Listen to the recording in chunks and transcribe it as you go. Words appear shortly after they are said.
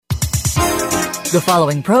The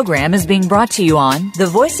following program is being brought to you on the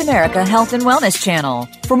Voice America Health and Wellness Channel.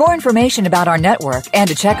 For more information about our network and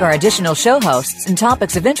to check our additional show hosts and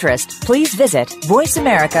topics of interest, please visit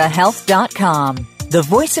voiceamericahealth.com. The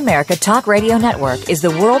Voice America Talk Radio Network is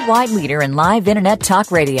the worldwide leader in live Internet talk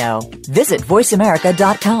radio. Visit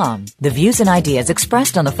voiceamerica.com. The views and ideas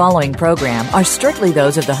expressed on the following program are strictly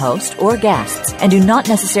those of the host or guests and do not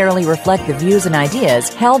necessarily reflect the views and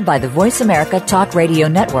ideas held by the Voice America Talk Radio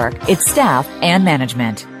Network, its staff, and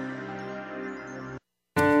management.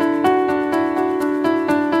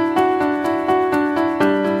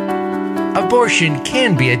 Abortion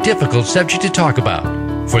can be a difficult subject to talk about.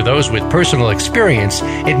 For those with personal experience,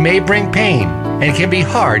 it may bring pain and can be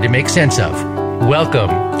hard to make sense of.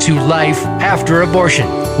 Welcome to Life After Abortion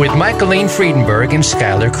with Michaelene Friedenberg and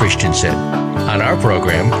Skyler Christensen. On our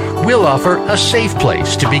program, we'll offer a safe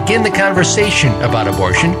place to begin the conversation about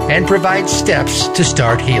abortion and provide steps to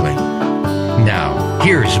start healing. Now,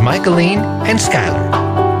 here's Michaelene and Skyler.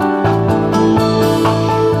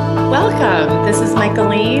 Welcome. This is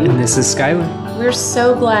Michaelene. And this is Skyler. We're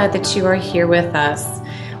so glad that you are here with us.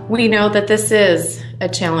 We know that this is a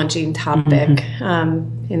challenging topic,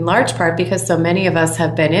 in large part because so many of us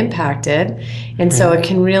have been impacted, and so it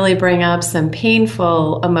can really bring up some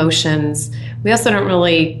painful emotions. We also don't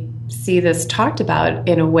really see this talked about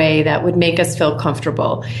in a way that would make us feel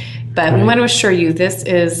comfortable. But we want to assure you this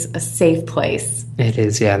is a safe place. It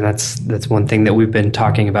is, yeah. That's one thing that we've been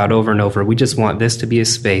talking about over and over. We just want this to be a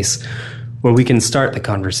space where we can start the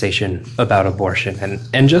conversation about abortion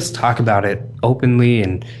and just talk about it openly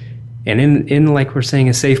and in like we're saying,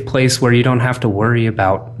 a safe place where you don't have to worry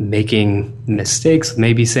about making mistakes,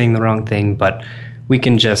 maybe saying the wrong thing, but we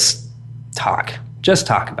can just talk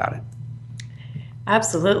about it.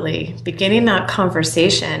 Absolutely. Beginning that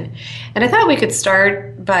conversation. And I thought we could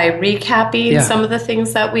start by recapping some of the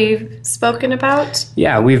things that we've spoken about.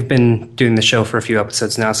 Yeah, we've been doing the show for a few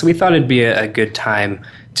episodes now, so we thought it'd be a good time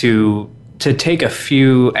to take a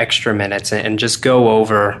few extra minutes and just go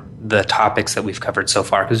over the topics that we've covered so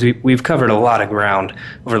far, because we've covered a lot of ground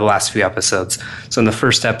over the last few episodes. So in the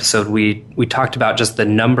first episode, we talked about just the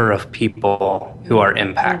number of people who are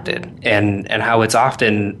impacted and how it's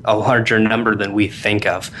often a larger number than we think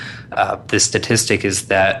of. The statistic is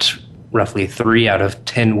that roughly 3 out of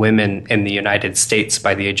 10 women in the United States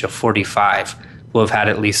by the age of 45 will have had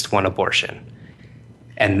at least one abortion.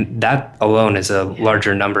 And that alone is a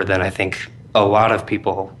larger number than I think a lot of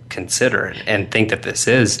people consider and think that this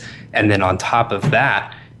is. And then on top of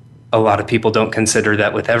that, a lot of people don't consider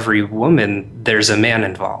that with every woman, there's a man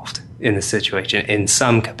involved in the situation, in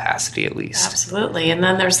some capacity at least. Absolutely. And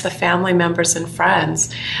then there's the family members and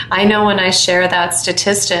friends. I know when I share that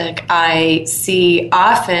statistic, I see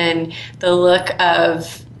often the look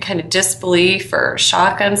of kind of disbelief or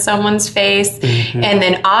shock on someone's face. And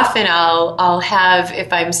then often I'll have,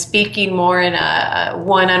 if I'm speaking more in a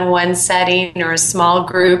one-on-one setting or a small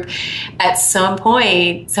group, at some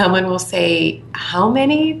point someone will say, "How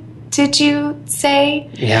many did you say?"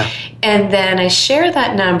 Yeah. And then I share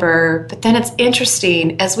that number, but then it's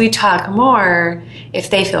interesting as we talk more, if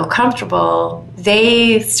they feel comfortable,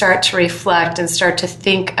 they start to reflect and start to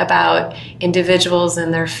think about individuals in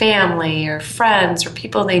their family or friends or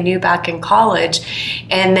people they knew back in college.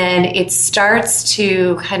 And then it starts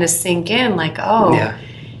to kind of sink in like,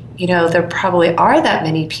 there probably are that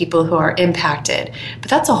many people who are impacted.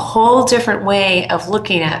 But that's a whole different way of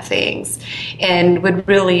looking at things and would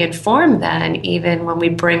really inform then, even when we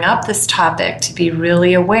bring up this topic, to be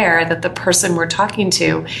really aware that the person we're talking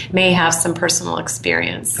to may have some personal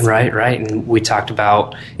experience. Right. And we talked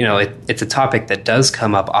about, it's a topic that does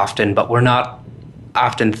come up often, but we're not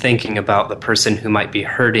often thinking about the person who might be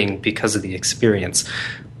hurting because of the experience.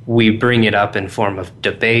 We bring it up in form of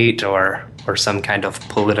debate or some kind of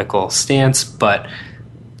political stance, but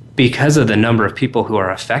because of the number of people who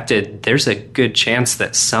are affected, there's a good chance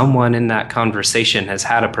that someone in that conversation has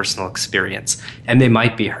had a personal experience and they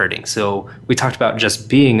might be hurting. So we talked about just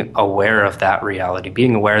being aware of that reality,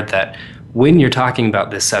 being aware that when you're talking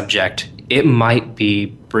about this subject, it might be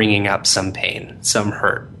bringing up some pain, some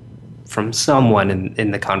hurt from someone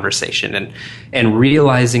in the conversation, and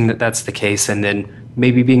realizing that that's the case, and then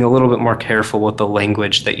maybe being a little bit more careful with the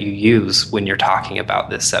language that you use when you're talking about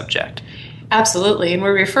this subject. Absolutely. And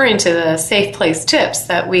we're referring to the Safe Place tips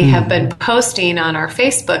that we have been posting on our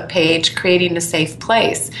Facebook page, Creating a Safe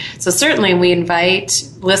Place. So certainly we invite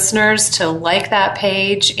listeners to like that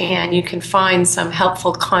page, and you can find some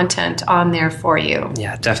helpful content on there for you.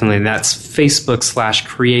 Yeah, definitely. That's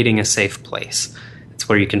Facebook/Creating a Safe Place. It's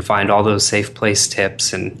where you can find all those Safe Place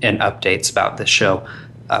tips and updates about the show.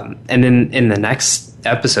 And then in the next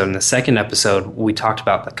episode, in the second episode, we talked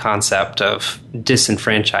about the concept of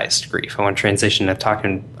disenfranchised grief. I want to transition to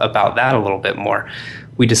talking about that a little bit more.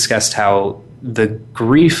 We discussed how the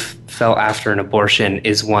grief felt after an abortion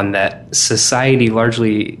is one that society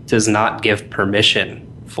largely does not give permission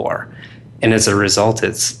for. And as a result,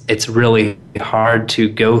 it's really hard to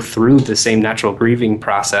go through the same natural grieving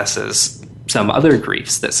process as some other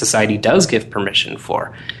griefs that society does give permission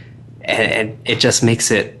for. And it just makes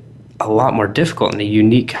it a lot more difficult and a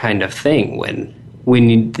unique kind of thing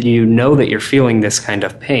when you know that you're feeling this kind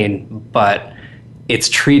of pain, but it's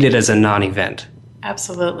treated as a non-event.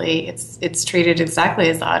 Absolutely. It's treated exactly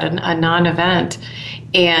as that, a non-event.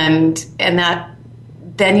 And that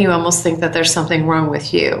then you almost think that there's something wrong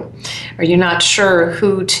with you, or you're not sure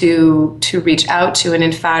who to reach out to. And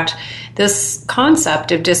in fact, this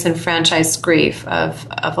concept of disenfranchised grief, of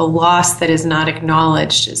a loss that is not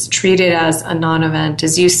acknowledged, is treated as a non-event.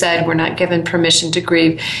 As you said, we're not given permission to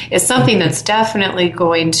grieve, is something that's definitely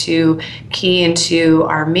going to key into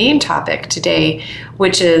our main topic today,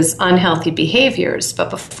 which is unhealthy behaviors.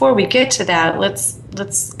 But before we get to that,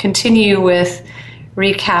 let's continue with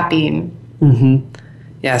recapping. Mm-hmm.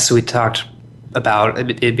 Yeah, so we talked about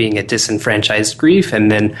it being a disenfranchised grief,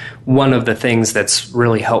 and then one of the things that's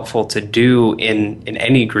really helpful to do in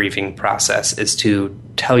any grieving process is to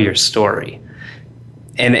tell your story.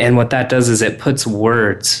 And what that does is it puts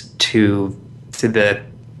words to the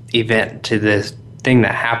event, to the thing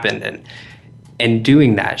that happened, and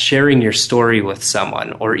doing that, sharing your story with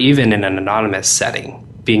someone, or even in an anonymous setting,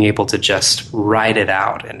 being able to just write it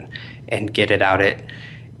out and get it out, it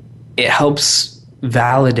helps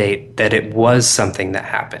validate that it was something that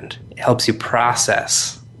happened. It helps you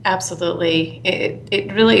process. Absolutely.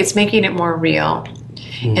 It's making it more real.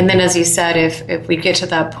 Mm-hmm. And then, as you said, if we get to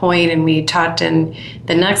that point, and we talked in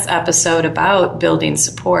the next episode about building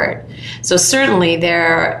support. So certainly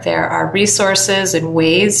there are resources and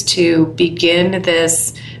ways to begin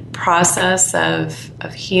this process of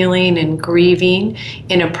healing and grieving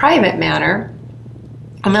in a private manner.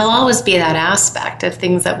 And there'll always be that aspect of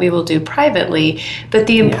things that we will do privately, but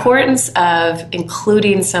the importance of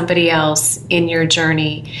including somebody else in your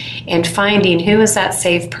journey and finding who is that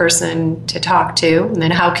safe person to talk to, and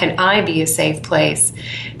then how can I be a safe place.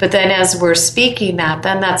 But then as we're speaking that,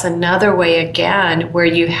 then that's another way again where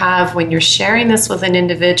you have, when you're sharing this with an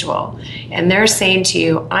individual and they're saying to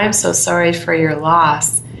you, I'm so sorry for your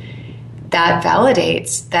loss, that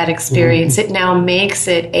validates that experience. Mm-hmm. It now makes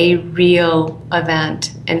it a real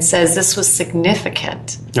event and says this was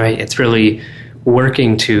significant. Right. It's really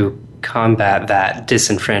working to combat that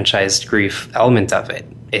disenfranchised grief element of it.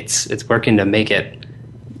 It's working to make it,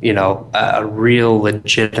 a real,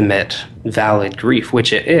 legitimate, valid grief,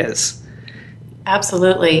 which it is.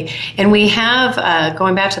 Absolutely. And we have,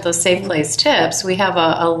 going back to those safe place tips, we have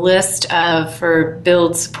a list for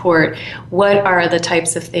build support. What are the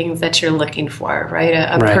types of things that you're looking for, right?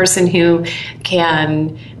 A person who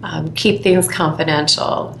can keep things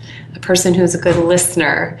confidential, a person who's a good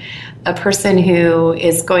listener, a person who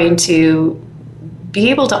is going to be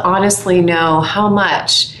able to honestly know how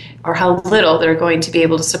much or how little they're going to be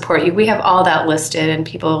able to support you. We have all that listed,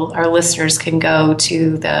 and our listeners can go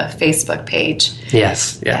to the Facebook page.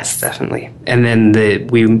 Yes, definitely. And then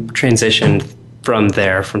we transitioned from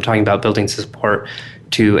there, from talking about building support,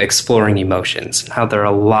 to exploring emotions, how there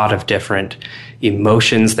are a lot of different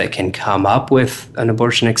emotions that can come up with an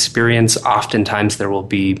abortion experience. Oftentimes there will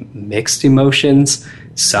be mixed emotions,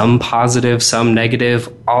 some positive, some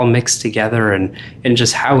negative, all mixed together, and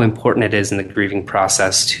just how important it is in the grieving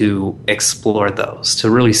process to explore those, to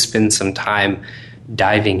really spend some time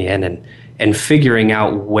diving in and figuring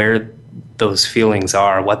out where those feelings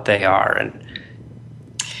are, what they are. And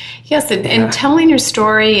yes, and telling your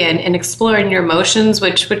story and exploring your emotions,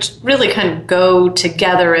 which really kind of go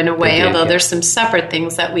together in a way, although there's some separate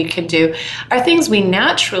things that we can do, are things we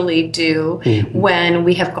naturally do when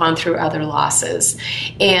we have gone through other losses.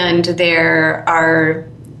 And there are,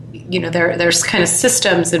 there's kind of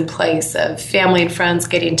systems in place of family and friends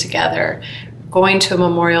getting together, going to a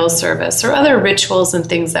memorial service, or other rituals and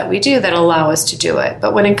things that we do that allow us to do it.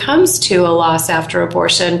 But when it comes to a loss after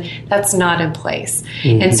abortion, that's not in place.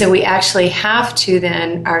 Mm-hmm. And so we actually have to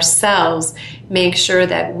then ourselves make sure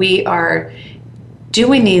that we are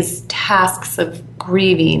doing these tasks of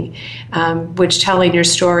grieving, which telling your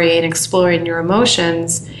story and exploring your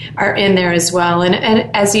emotions are in there as well. And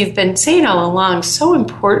as you've been saying all along, so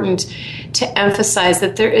important to emphasize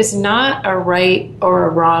that there is not a right or a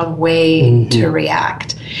wrong way to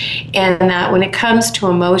react. And that when it comes to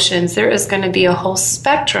emotions, there is going to be a whole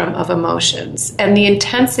spectrum of emotions, and the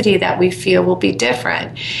intensity that we feel will be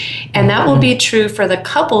different. And that will be true for the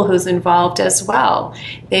couple who's involved as well.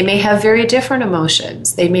 They may have very different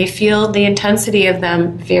emotions. They may feel the intensity of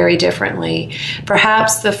them very differently.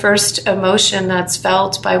 Perhaps the first emotion that's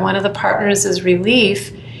felt by one of the partners is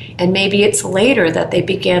relief, and maybe it's later that they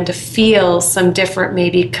began to feel some different,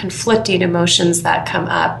 maybe conflicting emotions that come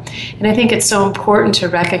up. And I think it's so important to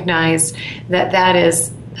recognize that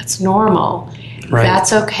that's normal. Right.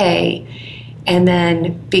 That's okay. And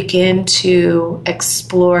then begin to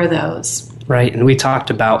explore those. Right. And we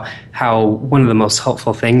talked about how one of the most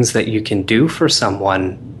helpful things that you can do for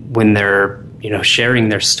someone when they're sharing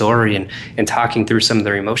their story and talking through some of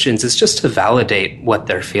their emotions is just to validate what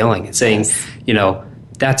they're feeling and saying,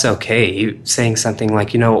 that's okay. Saying something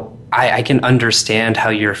like, I can understand how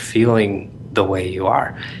you're feeling the way you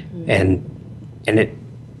are. And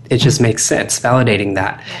it just makes sense, validating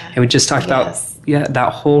that. Yeah. And we just talked about,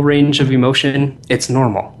 that whole range of emotion, it's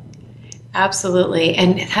normal. Absolutely.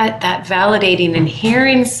 And that validating and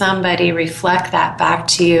hearing somebody reflect that back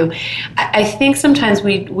to you, I think sometimes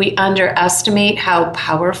we underestimate how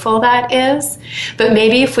powerful that is. But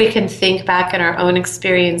maybe if we can think back in our own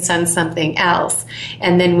experience on something else,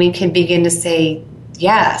 and then we can begin to say,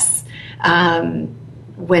 yes,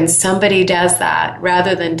 when somebody does that,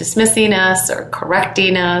 rather than dismissing us or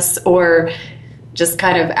correcting us or just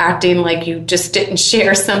kind of acting like you just didn't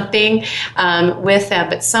share something with them.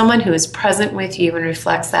 But someone who is present with you and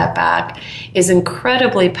reflects that back is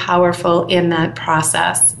incredibly powerful in that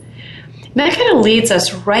process. And that kind of leads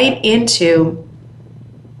us right into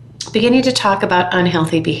beginning to talk about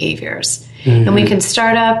unhealthy behaviors. And we can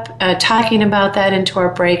start up talking about that into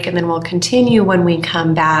our break, and then we'll continue when we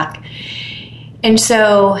come back. And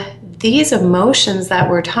so these emotions that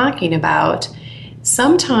we're talking about,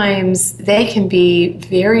 sometimes they can be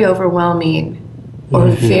very overwhelming or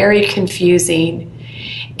very confusing.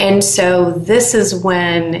 And so this is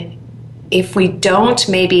when, if we don't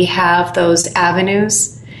maybe have those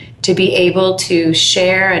avenues to be able to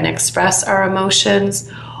share and express our emotions,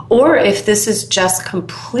 or if this is just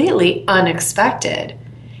completely unexpected,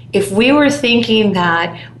 if we were thinking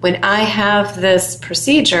that when I have this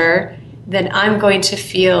procedure, then I'm going to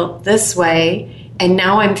feel this way, and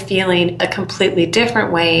now I'm feeling a completely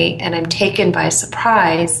different way, and I'm taken by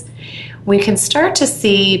surprise, we can start to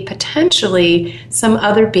see potentially some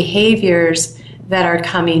other behaviors that are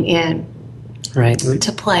coming in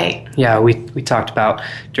to play. Yeah, we talked about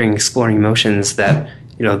during exploring emotions that,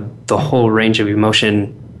 the whole range of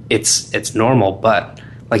emotion, it's normal, but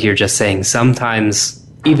like you're just saying, sometimes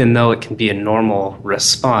even though it can be a normal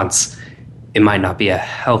response, it might not be a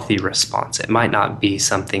healthy response. It might not be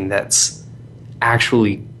something that's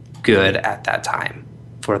actually good at that time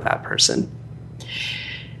for that person.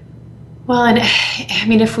 Well, and I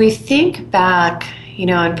mean, if we think back,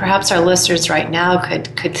 and perhaps our listeners right now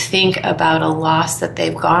could think about a loss that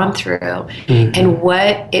they've gone through and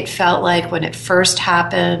what it felt like when it first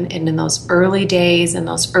happened, and in those early days and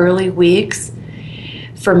those early weeks.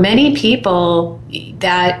 For many people,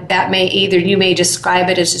 that may you may describe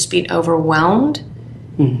it as just being overwhelmed.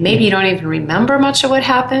 Maybe you don't even remember much of what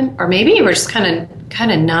happened, or maybe you were just kind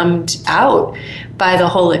of numbed out by the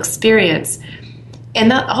whole experience.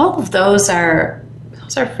 And all of those are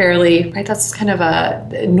fairly, right? That's kind of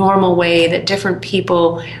a normal way that different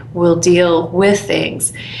people will deal with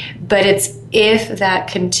things. But it's if that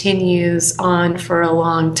continues on for a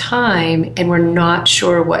long time and we're not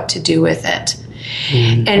sure what to do with it.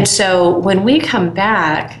 And so when we come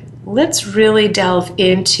back, let's really delve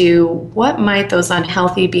into what might those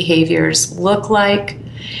unhealthy behaviors look like.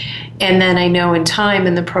 And then I know in time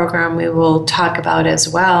in the program we will talk about as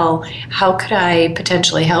well, how could I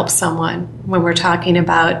potentially help someone when we're talking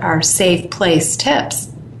about our safe place tips.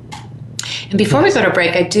 And before we go to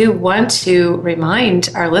break, I do want to remind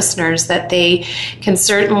our listeners that they can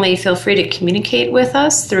certainly feel free to communicate with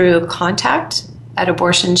us through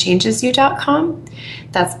contact@abortionchangesyou.com.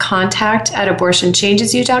 That's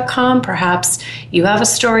contact@abortionchangesyou.com. Perhaps you have a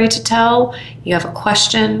story to tell, you have a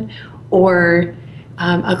question, or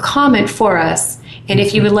a comment for us. And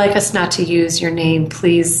if you would like us not to use your name,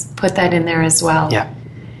 please put that in there as well. Yeah.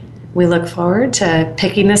 We look forward to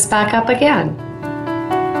picking this back up again.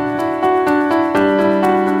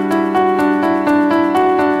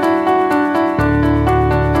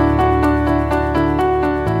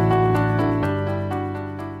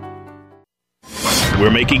 We're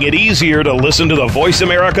We're making it easier to listen to the Voice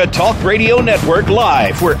America Talk Radio Network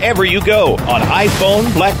live wherever you go on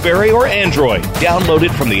iPhone, BlackBerry, or Android. Download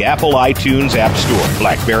it from the Apple iTunes App Store,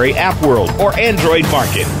 BlackBerry App World, or Android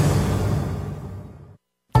Market.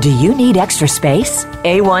 Do you need extra space?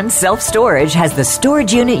 A1 Self-Storage has the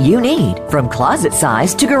storage unit you need, from closet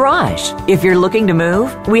size to garage. If you're looking to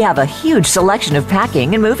move, we have a huge selection of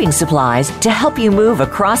packing and moving supplies to help you move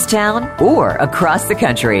across town or across the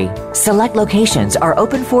country. Select locations are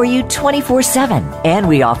open for you 24/7, and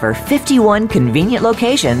we offer 51 convenient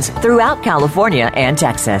locations throughout California and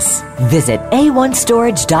Texas. Visit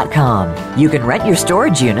a1storage.com. You can rent your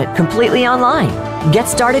storage unit completely online. Get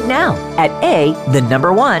started now at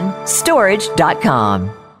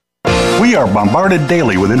storage.com. We are bombarded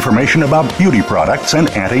daily with information about beauty products and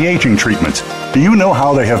anti-aging treatments. Do you know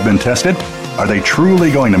how they have been tested? Are they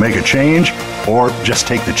truly going to make a change, or just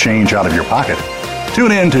take the change out of your pocket?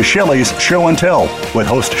 Tune in to Shelley's Show and Tell with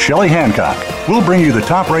host Shelley Hancock. We'll bring you the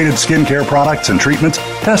top-rated skincare products and treatments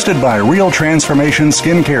tested by Real Transformation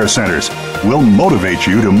Skincare Centers. We'll motivate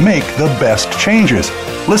you to make the best changes.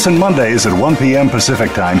 Listen Mondays at 1 p.m.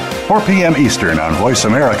 Pacific Time, 4 p.m. Eastern on Voice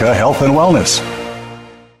America Health and Wellness.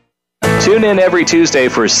 Tune in every Tuesday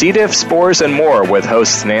for C. diff, spores, and more with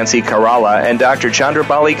hosts Nancy Kerala and Dr.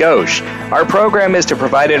 Chandrabali Ghosh. Our program is to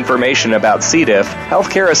provide information about C. diff,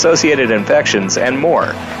 healthcare-associated infections, and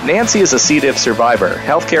more. Nancy is a C. diff survivor,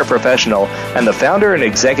 healthcare professional, and the founder and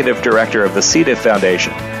executive director of the C. diff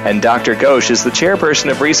Foundation. And Dr. Ghosh is the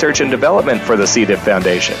chairperson of research and development for the C. diff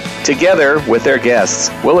Foundation. Together, with their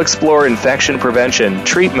guests, we'll explore infection prevention,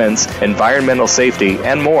 treatments, environmental safety,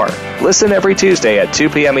 and more. Listen every Tuesday at 2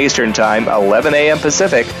 p.m. Eastern Time, 11 a.m.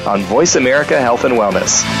 Pacific, on Voice America Health and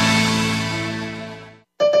Wellness.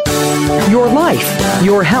 Your life,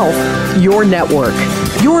 your health, your network.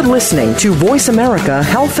 You're listening to Voice America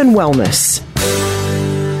Health and Wellness.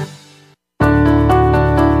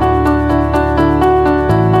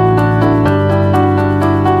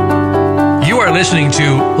 You are listening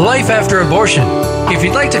to Life After Abortion. If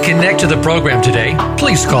you'd like to connect to the program today,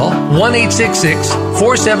 please call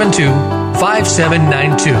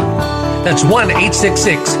 1-866-472-5792. That's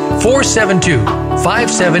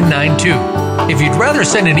 1-866-472-5792. If you'd rather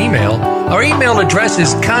send an email, our email address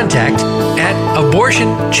is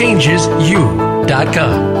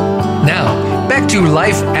contact@abortionchangesyou.com. Now, back to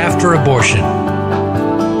Life After Abortion.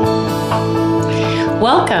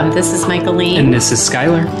 Welcome. This is Michaelene. And this is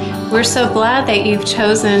Skyler. We're so glad that you've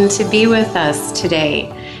chosen to be with us today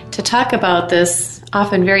to talk about this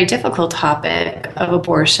often very difficult topic of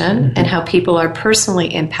abortion and how people are personally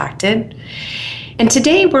impacted. And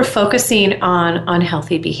today we're focusing on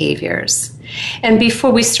unhealthy behaviors. And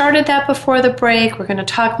before we started that before the break, we're going to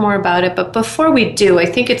talk more about it. But before we do, I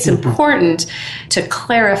think it's important to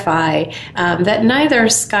clarify that neither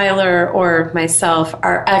Skyler or myself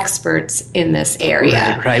are experts in this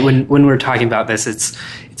area. Right. When we're talking about this, it's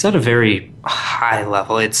at a very high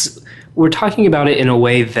level. We're talking about it in a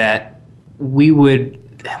way that we would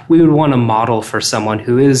want to model for someone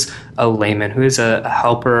who is a layman, who is a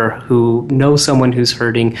helper, who knows someone who's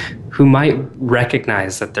hurting, who might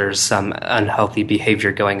recognize that there's some unhealthy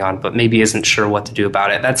behavior going on, but maybe isn't sure what to do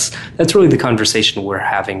about it. That's really the conversation we're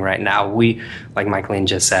having right now. We, like Michaelene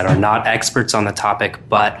just said, are not experts on the topic,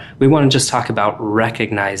 but we want to just talk about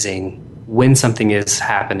recognizing when something is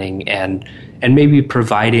happening and maybe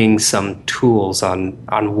providing some tools on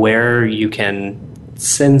where you can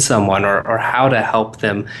send someone or how to help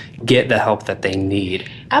them get the help that they need.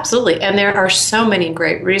 Absolutely. And there are so many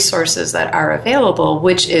great resources that are available,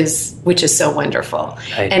 which is so wonderful.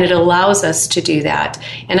 Right. And it allows us to do that.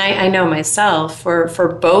 And I know myself,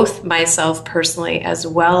 for both myself personally as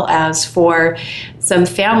well as for some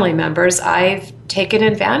family members, I've taken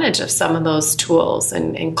advantage of some of those tools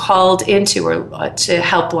and called into or to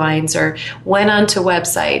helplines or went onto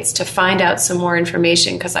websites to find out some more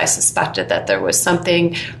information because I suspected that there was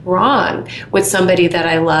something wrong with somebody that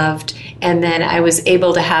I loved. And then I was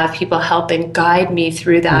able to have people help and guide me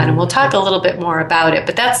through that. And we'll talk a little bit more about it.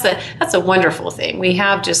 But that's a wonderful thing. We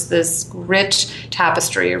have just this rich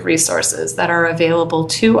tapestry of resources that are available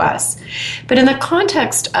to us. But in the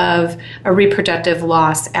context of a reproductive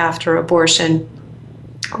loss after abortion,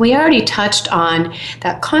 we already touched on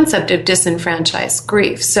that concept of disenfranchised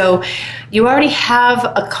grief. So you already have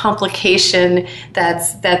a complication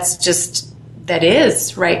that's that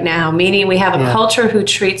is right now, meaning we have a culture who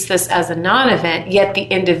treats this as a non-event, yet the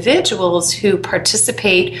individuals who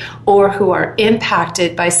participate or who are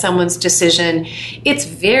impacted by someone's decision, it's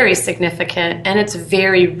very significant and it's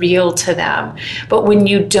very real to them. But when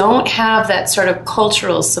you don't have that sort of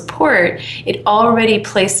cultural support, it already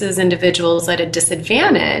places individuals at a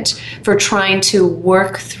disadvantage for trying to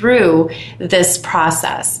work through this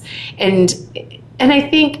process. And I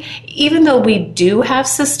think even though we do have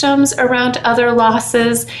systems around other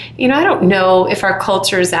losses, I don't know if our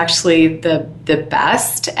culture is actually the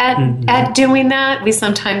best at doing that. We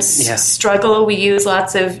sometimes struggle. We use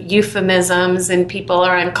lots of euphemisms and people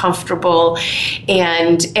are uncomfortable.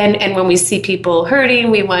 And when we see people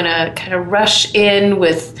hurting, we want to kind of rush in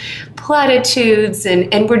with platitudes,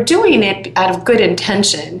 and we're doing it out of good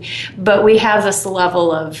intention, but we have this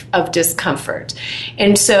level of discomfort.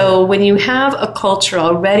 And so when you have a culture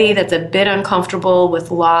already that's a bit uncomfortable with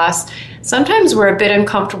loss, sometimes we're a bit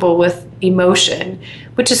uncomfortable with emotion,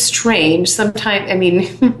 which is strange. Sometimes,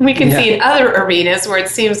 we can see in other arenas where it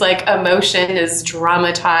seems like emotion is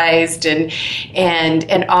dramatized and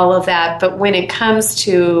all of that. But when it comes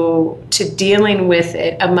to dealing with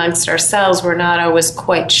it amongst ourselves, we're not always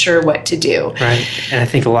quite sure what to do. Right. And I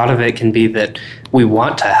think a lot of it can be that we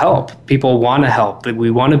want to help. People want to help.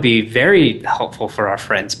 We want to be very helpful for our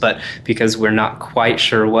friends, but because we're not quite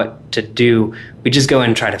sure what to do, we just go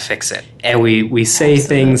and try to fix it. And we say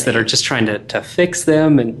things that are just trying to fix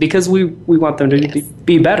them, and because we want them to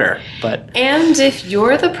be better. And if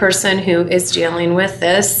you're the person who is dealing with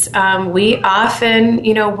this, we often,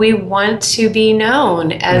 we want to be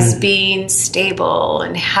known as being stable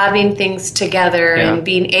and having things together and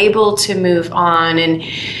being able to move on. And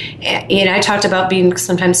I talked about being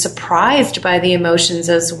sometimes surprised by the emotions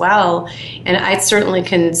as well. And I certainly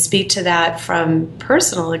can speak to that from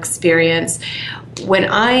personal experience. When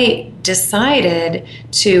I decided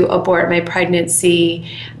to abort my pregnancy,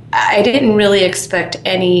 I didn't really expect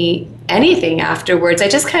anything afterwards. I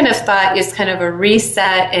just kind of thought it's kind of a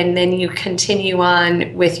reset and then you continue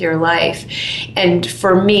on with your life. And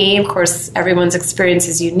for me, of course, everyone's experience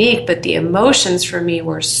is unique, but the emotions for me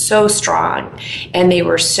were so strong and they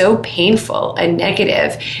were so painful and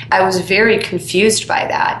negative. I was very confused by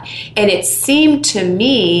that. And it seemed to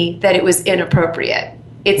me that it was inappropriate.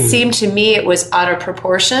 It seemed to me it was out of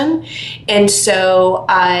proportion. And so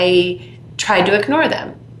I tried to ignore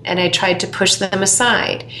them and I tried to push them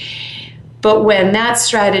aside. But when that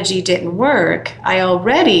strategy didn't work, I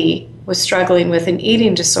already was struggling with an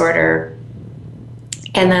eating disorder.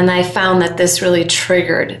 And then I found that this really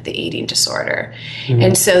triggered the eating disorder.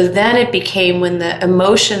 And so then it became, when the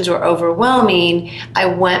emotions were overwhelming, I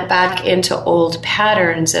went back into old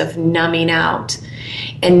patterns of numbing out.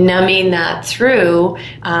 And numbing that through,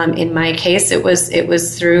 in my case, it was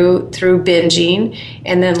through binging,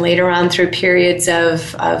 and then later on through periods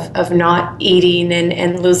of not eating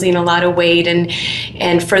and losing a lot of weight.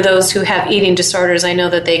 And for those who have eating disorders, I know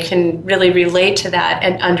that they can really relate to that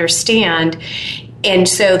and understand. And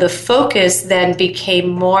so the focus then became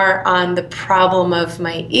more on the problem of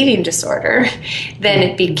my eating disorder than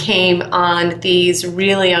it became on these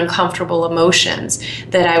really uncomfortable emotions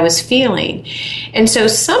that I was feeling. And so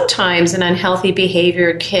sometimes an unhealthy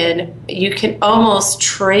behavior you can almost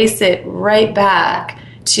trace it right back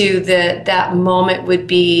to that moment would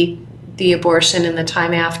be the abortion and the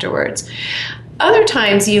time afterwards. Other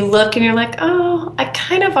times you look and you're like, oh, I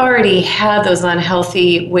kind of already had those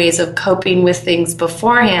unhealthy ways of coping with things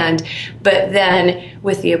beforehand, but then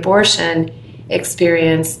with the abortion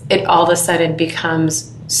experience, it all of a sudden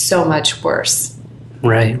becomes so much worse.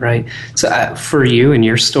 Right. So for you and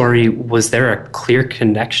your story, was there a clear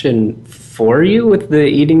connection for you with the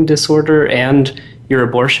eating disorder and your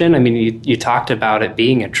abortion? I mean, you talked about it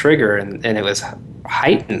being a trigger and it was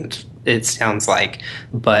heightened, it sounds like,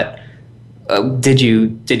 but did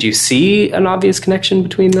you see an obvious connection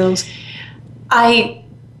between those?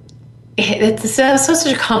 It's such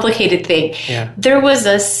a complicated thing. Yeah. There was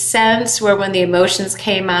a sense where when the emotions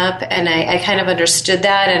came up, and I kind of understood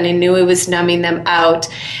that, and I knew it was numbing them out.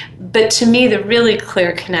 But to me, the really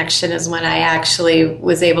clear connection is when I actually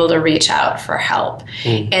was able to reach out for help.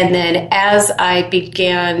 And then as I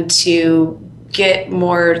began to get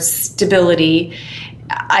more stability,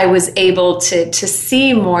 I was able to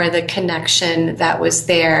see more the connection that was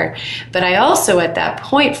there. But I also, at that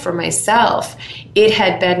point for myself, it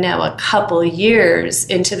had been now a couple years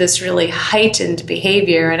into this really heightened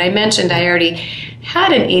behavior. And I mentioned I already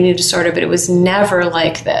had an eating disorder, but it was never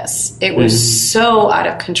like this. It was so out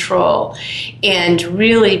of control and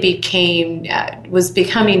really was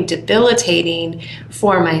becoming debilitating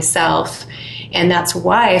for myself. And that's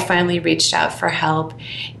why I finally reached out for help.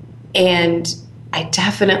 And I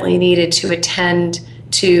definitely needed to attend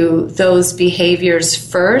to those behaviors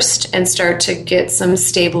first and start to get some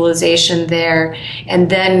stabilization there, and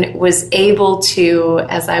then was able to,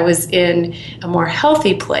 as I was in a more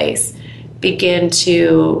healthy place, begin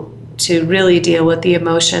to really deal with the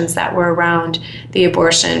emotions that were around the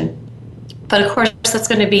abortion. But of course, that's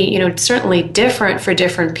going to be, certainly different for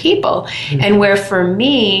different people. Mm-hmm. And where for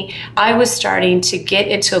me, I was starting to get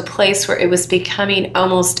into a place where it was becoming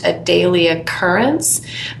almost a daily occurrence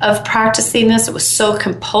of practicing this. It was so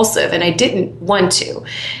compulsive, and I didn't want to.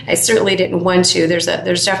 I certainly didn't want to. There's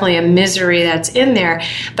definitely a misery that's in there.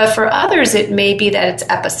 But for others, it may be that it's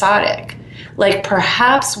episodic. Like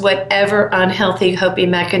perhaps whatever unhealthy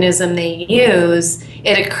coping mechanism they use,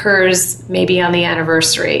 it occurs maybe on the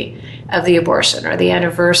anniversary of the abortion or the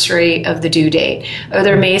anniversary of the due date, or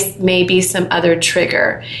there may be some other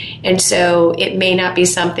trigger. And so it may not be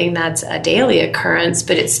something that's a daily occurrence,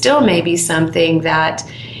 but it still may be something that,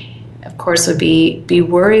 of course, would be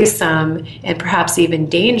worrisome and perhaps even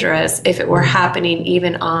dangerous if it were happening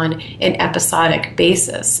even on an episodic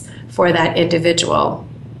basis for that individual.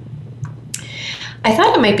 I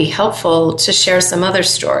thought it might be helpful to share some other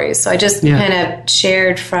stories. So I just kind of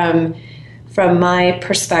shared from my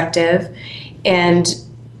perspective, and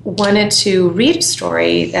wanted to read a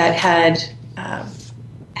story that had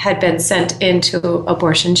been sent into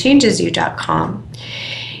abortionchangesyou.com.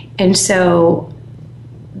 And so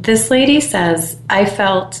this lady says, I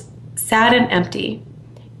felt sad and empty,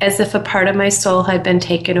 as if a part of my soul had been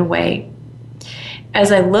taken away.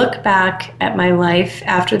 As I look back at my life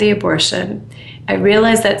after the abortion, I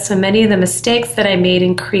realized that so many of the mistakes that I made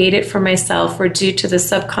and created for myself were due to the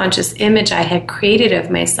subconscious image I had created of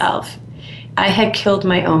myself. I had killed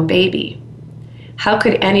my own baby. How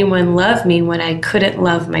could anyone love me when I couldn't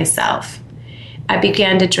love myself? I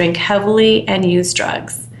began to drink heavily and use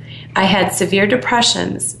drugs. I had severe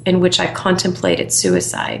depressions in which I contemplated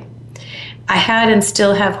suicide. I had and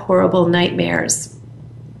still have horrible nightmares.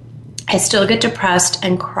 I still get depressed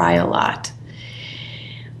and cry a lot.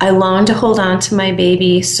 I long to hold on to my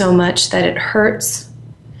baby so much that it hurts.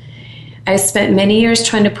 I spent many years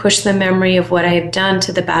trying to push the memory of what I have done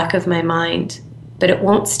to the back of my mind, but it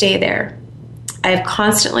won't stay there. I have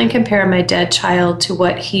constantly compared my dead child to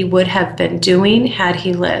what he would have been doing had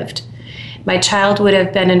he lived. My child would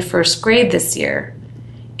have been in first grade this year.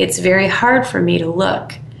 It's very hard for me to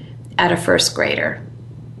look at a first grader.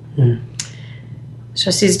 So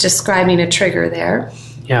she's describing a trigger there.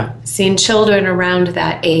 Yeah. Seeing children around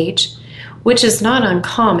that age, which is not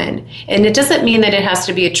uncommon. And it doesn't mean that it has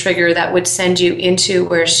to be a trigger that would send you into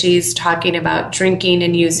where she's talking about drinking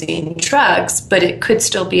and using drugs, but it could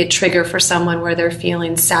still be a trigger for someone where they're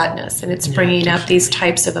feeling sadness, and it's bringing up these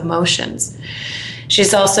types of emotions.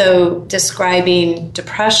 She's also describing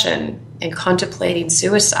depression and contemplating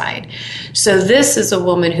suicide. So this is a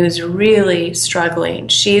woman who's really struggling.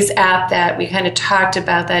 She's at that, we kind of talked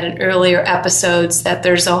about that in earlier episodes, that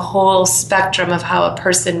there's a whole spectrum of how a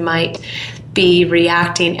person might be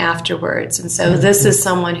reacting afterwards. And so this is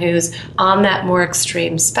someone who's on that more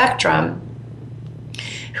extreme spectrum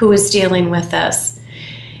who is dealing with this.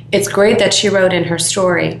 It's great that she wrote in her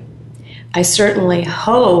story. I certainly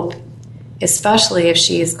hope, especially if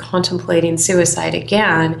she is contemplating suicide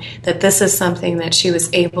again, that this is something that she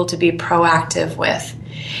was able to be proactive with.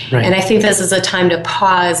 Right. And I think this is a time to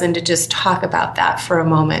pause and to just talk about that for a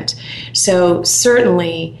moment. So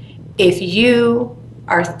certainly, if you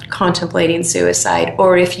are contemplating suicide,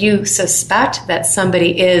 or if you suspect that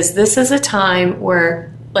somebody is, this is a time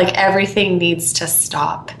where like everything needs to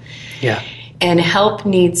stop. Yeah. And help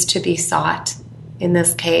needs to be sought in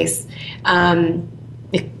this case.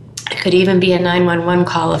 It could even be a 911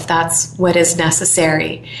 call if that's what is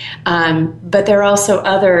necessary. But there are also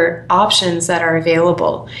other options that are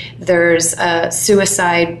available. There's a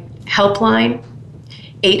suicide helpline,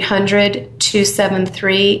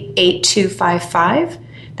 800-273-8255.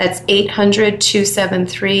 That's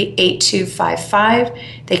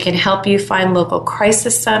 800-273-8255. They can help you find local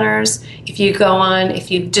crisis centers. If you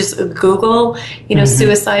just Google,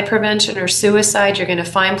 suicide prevention or suicide, you're going to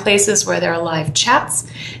find places where there are live chats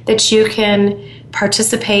that you can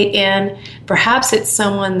participate in. Perhaps it's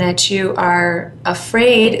someone that you are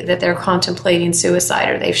afraid that they're contemplating suicide,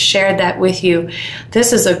 or they've shared that with you.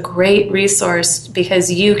 This is a great resource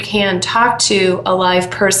because you can talk to a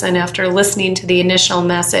live person after listening to the initial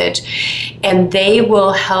message, and they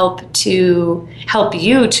will help you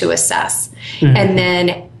to assess and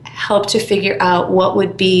then help to figure out what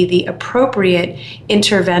would be the appropriate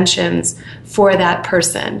interventions for that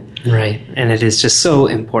person. Right. And it is just so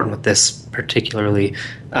important with this particularly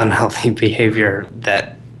unhealthy behavior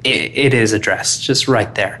that it is addressed just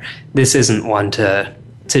right there. This isn't one to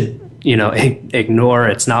ignore.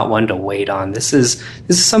 It's not one to wait on. This is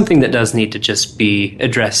something that does need to just be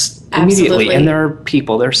addressed immediately. Absolutely. And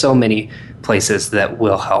there are so many places that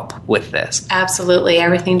will help with this. Absolutely.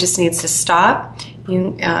 Everything just needs to stop.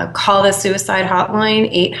 You call the suicide hotline,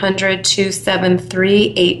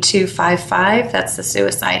 800-273-8255. That's the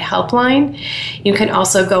suicide helpline. You can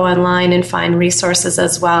also go online and find resources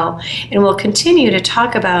as well. And we'll continue to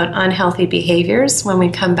talk about unhealthy behaviors when we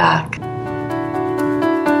come back.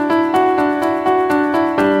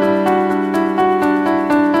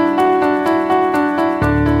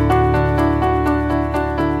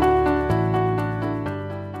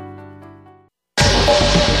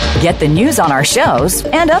 Get the news on our shows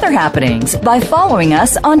and other happenings by following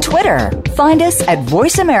us on Twitter. Find us at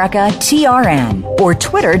VoiceAmericaTRN or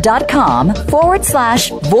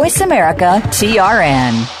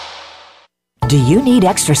twitter.com/VoiceAmericaTRN. Do you need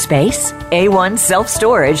extra space? A1 Self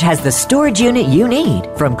Storage has the storage unit you need,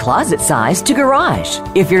 from closet size to garage.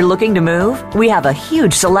 If you're looking to move, we have a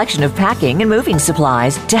huge selection of packing and moving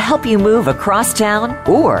supplies to help you move across town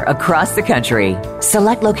or across the country.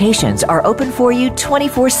 Select locations are open for you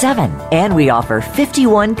 24/7, and we offer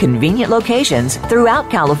 51 convenient locations throughout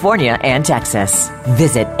California and Texas.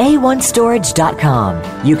 Visit a1storage.com.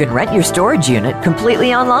 You can rent your storage unit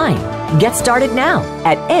completely online. Get started now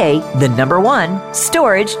at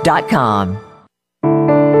storage.com.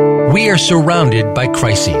 We are surrounded by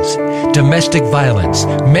crises: domestic violence,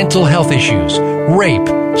 mental health issues, rape,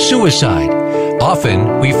 suicide.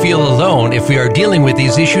 Often we feel alone if we are dealing with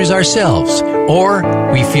these issues ourselves, or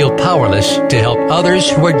we feel powerless to help others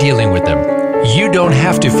who are dealing with them. You don't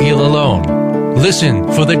have to feel alone. Listen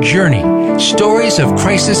for The Journey, Stories of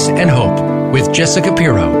Crisis and Hope with Jessica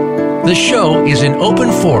Pirro. The show is an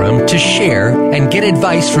open forum to share and get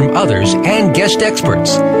advice from others and guest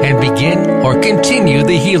experts and begin or continue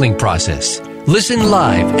the healing process. Listen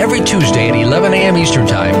live every Tuesday at 11 a.m. Eastern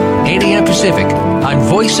Time, 8 a.m. Pacific on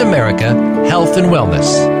Voice America Health and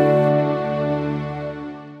Wellness.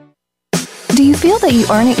 Do you feel that you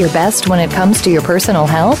aren't at your best when it comes to your personal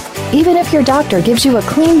health? Even if your doctor gives you a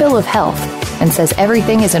clean bill of health and says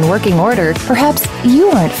everything is in working order, perhaps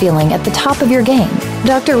you aren't feeling at the top of your game.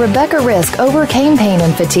 Dr. Rebecca Risk overcame pain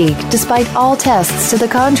and fatigue despite all tests to the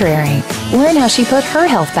contrary. Learn how she put her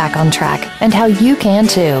health back on track and how you can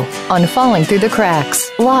too on Falling Through the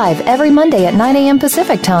Cracks, live every Monday at 9 a.m.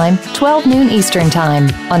 Pacific Time, 12 noon Eastern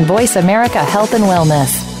Time on Voice America Health and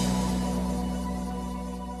Wellness.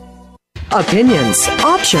 Opinions,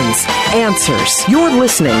 options, answers. You're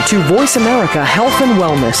listening to Voice America Health and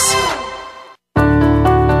Wellness.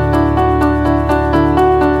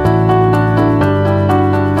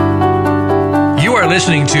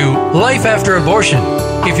 Listening to Life After Abortion.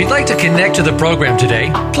 If you'd like to connect to the program today,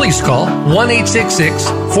 please call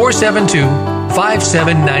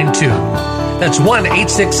 1-866-472-5792. That's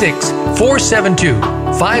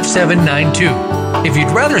 1-866-472-5792. If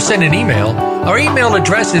you'd rather send an email, our email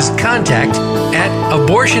address is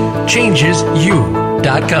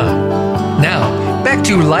contact@abortionchangesyou.com. Now, back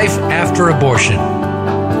to Life After Abortion.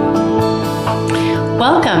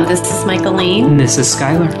 Welcome. This is Michaelene. And this is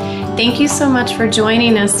Skyler. Thank you so much for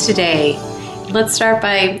joining us today. Let's start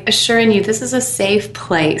by assuring you this is a safe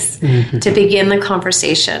place to begin the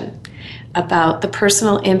conversation about the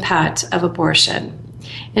personal impact of abortion.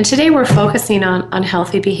 And today we're focusing on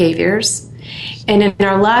unhealthy behaviors. And in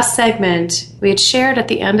our last segment, we had shared at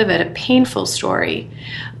the end of it a painful story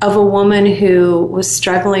of a woman who was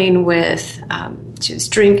struggling with, she was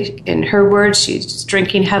in her words, she was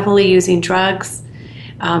drinking heavily, using drugs,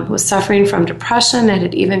 was suffering from depression and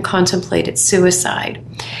had even contemplated suicide.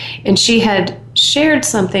 And she had shared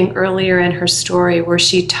something earlier in her story where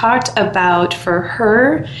she talked about, for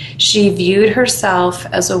her, she viewed herself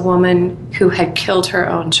as a woman who had killed her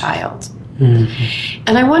own child. Mm-hmm.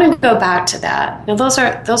 And I want to go back to that. Now, those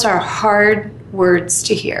are hard words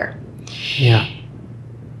to hear. Yeah.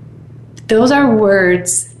 Those are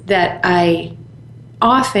words that I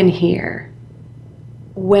often hear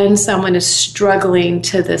when someone is struggling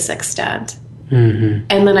to this extent. Mm-hmm.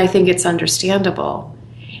 And then I think it's understandable.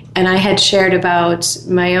 And I had shared about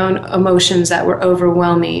my own emotions that were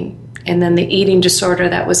overwhelming, and then the eating disorder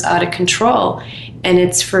that was out of control. And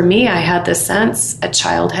it's, for me, I had the sense a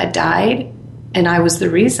child had died, and I was the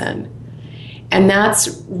reason. And that's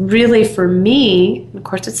really, for me, of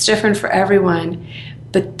course it's different for everyone,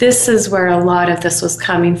 But this is where a lot of this was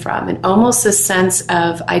coming from, and almost a sense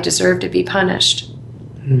of, I deserve to be punished.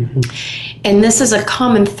 Mm-hmm. And this is a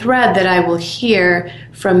common thread that I will hear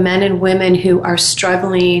from men and women who are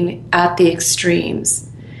struggling at the extremes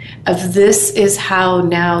of this is how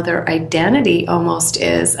now their identity almost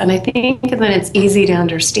is. And I think then it's easy to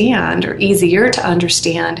understand, or easier to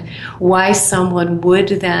understand, why someone would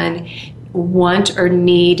then want or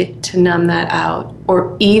need to numb that out,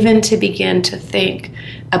 or even to begin to think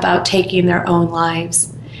about taking their own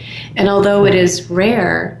lives. And although it is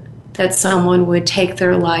rare that someone would take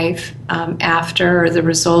their life after or the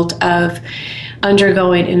result of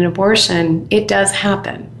undergoing an abortion, it does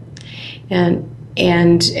happen. And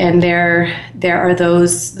there are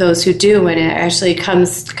those who do, and it actually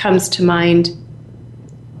comes to mind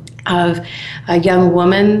of a young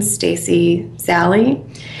woman, Stacy Zally,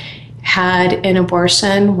 had an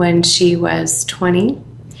abortion when she was 20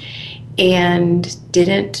 and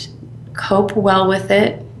didn't cope well with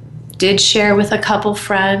it, did share with a couple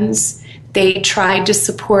friends. They tried to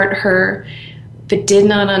support her, but did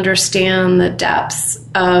not understand the depths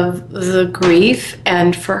of the grief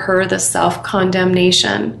and, for her, the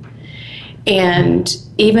self-condemnation. And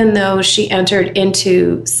even though she entered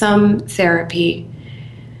into some therapy,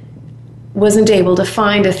 wasn't able to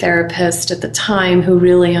find a therapist at the time who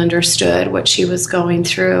really understood what she was going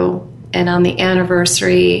through. And on the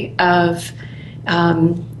anniversary of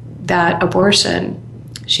that abortion,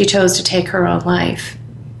 she chose to take her own life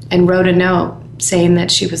and wrote a note saying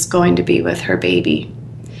that she was going to be with her baby.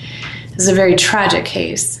 This is a very tragic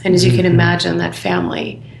case, and as you can imagine, that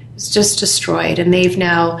family is just destroyed, and they've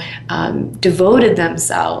now devoted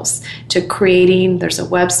themselves to creating, there's a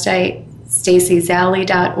website,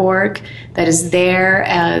 stacyzally.org, that is there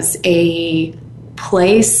as a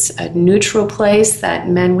place, a neutral place that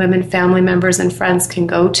men, women, family members, and friends can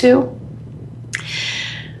go to.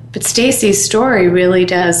 But Stacy's story really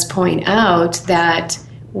does point out that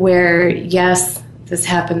where, yes, this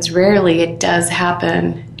happens rarely, it does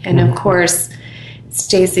happen. And of course,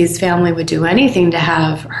 Stacy's family would do anything to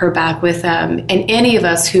have her back with them. And any of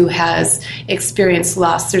us who has experienced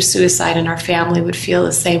loss through suicide in our family would feel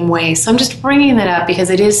the same way. So I'm just bringing that up because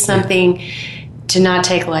it is something to not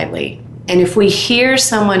take lightly. And if we hear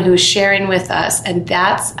someone who's sharing with us and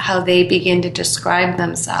that's how they begin to describe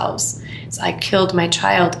themselves, it's, I killed my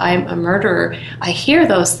child, I'm a murderer, I hear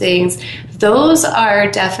those things, those are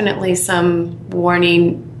definitely some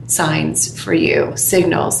warning signs for you,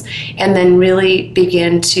 signals, and then really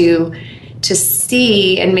begin to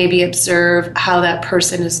see and maybe observe how that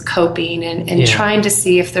person is coping and trying to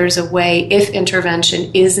see if there's a way, if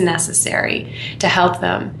intervention is necessary, to help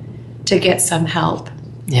them to get some help.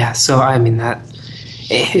 Yeah, so I mean,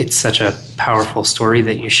 it's such a powerful story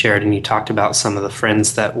that you shared, and you talked about some of the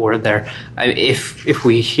friends that were there. If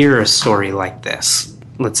we hear a story like this,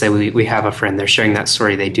 let's say we have a friend, they're sharing that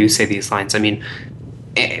story, they do say these lines. I mean,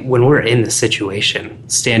 when we're in the situation,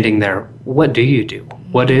 standing there, what do you do?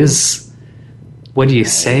 What do you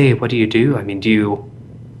say? What do you do? I mean, do you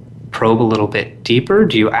probe a little bit deeper?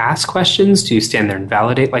 Do you ask questions? Do you stand there and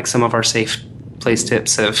validate like some of our safe place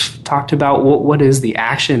tips have talked about? What is the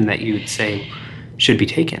action that you would say should be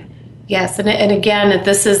taken? Yes, and again,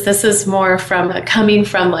 this is more coming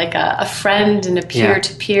from like a friend and a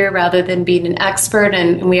peer-to-peer rather than being an expert.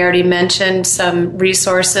 And we already mentioned some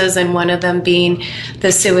resources, and one of them being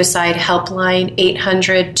the suicide helpline,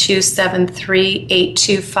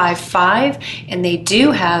 800-273-8255. And they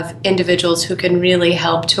do have individuals who can really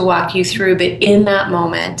help to walk you through. But in that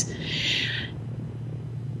moment,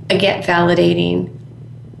 again, validating,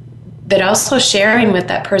 but also sharing with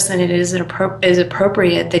that person it is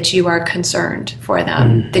appropriate that you are concerned for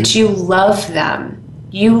them, that you love them.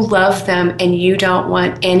 You love them and you don't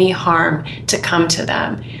want any harm to come to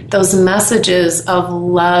them. Those messages of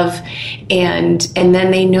love, and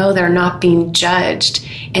then they know they're not being judged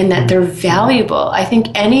and that they're valuable. I think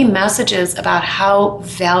any messages about how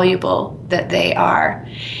valuable that they are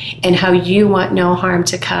and how you want no harm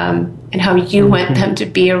to come and how you want them to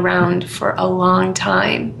be around for a long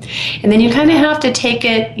time. And then you kind of have to take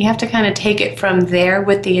it from there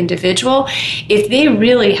with the individual. If they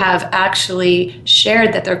really have actually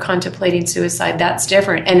shared that they're contemplating suicide, that's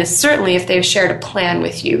different. And it's certainly if they've shared a plan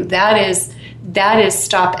with you, that is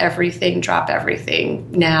stop everything, drop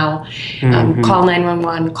everything now. Call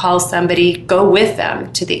 911, call somebody, go with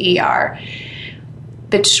them to the ER.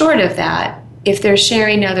 But short of that, if they're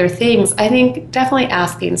sharing other things, I think definitely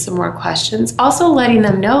asking some more questions. Also letting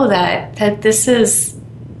them know that this is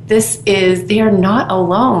they are not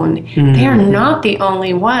alone. They are not the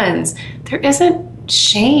only ones. There isn't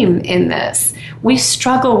shame in this. We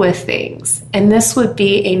struggle with things, and this would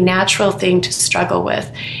be a natural thing to struggle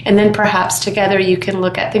with. And then perhaps together you can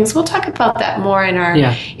look at things. We'll talk about that more in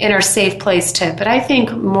our safe place tip. But I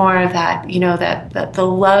think more of that, that the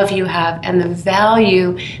love you have and the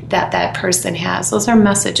value that person has. Those are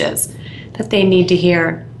messages that they need to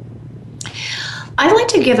hear. I'd like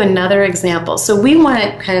to give another example. So we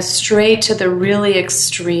went kind of straight to the really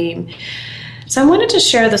extreme. So I wanted to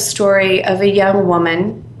share the story of a young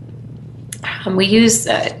woman. She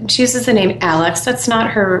uses the name Alex. That's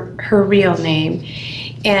not her real name.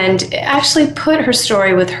 And actually put her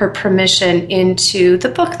story with her permission into the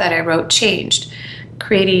book that I wrote, Changed.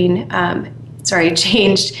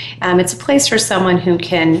 It's a place for someone who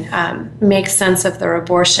can make sense of their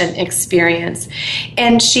abortion experience.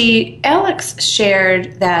 And Alex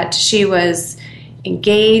shared that she was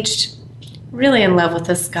engaged, really in love with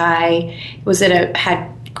this guy, had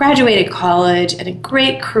graduated college and a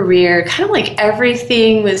great career, kind of like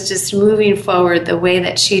everything was just moving forward the way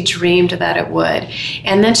that she dreamed that it would.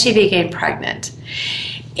 And then she became pregnant.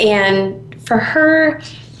 And for her,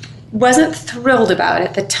 wasn't thrilled about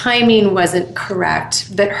it. The timing wasn't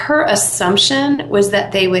correct, but her assumption was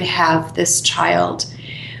that they would have this child.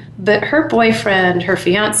 But her boyfriend, her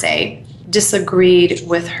fiance, disagreed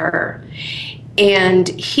with her. And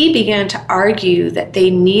he began to argue that they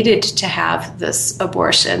needed to have this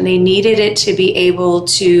abortion. They needed it to be able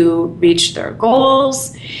to reach their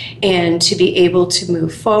goals and to be able to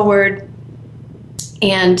move forward.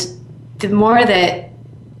 And the more that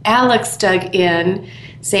Alex dug in,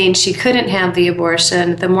 saying she couldn't have the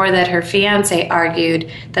abortion, the more that her fiance argued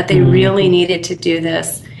that they really needed to do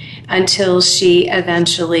this, until she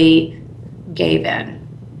eventually gave in.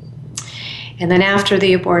 And then after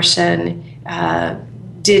the abortion,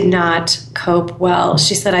 did not cope well.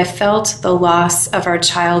 She said, I felt the loss of our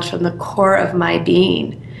child from the core of my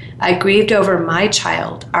being. I grieved over my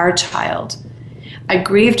child, our child. I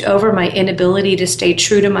grieved over my inability to stay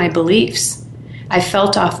true to my beliefs. I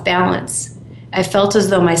felt off balance. I felt as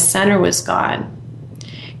though my center was gone.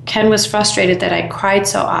 Ken was frustrated that I cried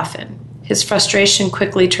so often. His frustration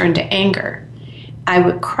quickly turned to anger. I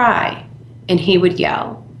would cry, and he would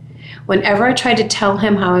yell. Whenever I tried to tell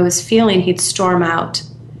him how I was feeling, he'd storm out.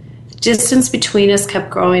 The distance between us kept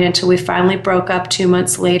growing until we finally broke up 2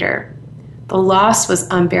 months later. The loss was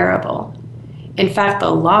unbearable. In fact, the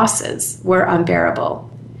losses were unbearable.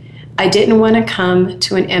 I didn't want to come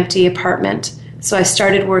to an empty apartment, so I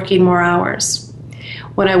started working more hours.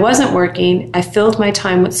 When I wasn't working, I filled my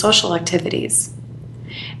time with social activities.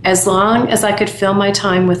 As long as I could fill my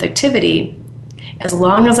time with activity, as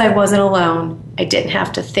long as I wasn't alone, I didn't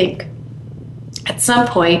have to think. At some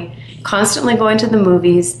point, constantly going to the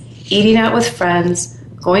movies, eating out with friends,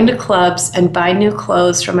 going to clubs, and buying new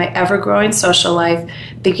clothes from my ever-growing social life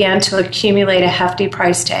began to accumulate a hefty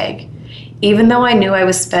price tag. Even though I knew I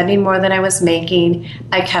was spending more than I was making,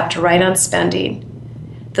 I kept right on spending.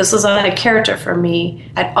 This was not a character for me.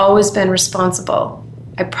 I'd always been responsible.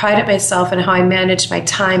 I prided myself in how I managed my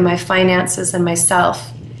time, my finances, and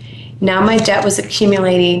myself. Now my debt was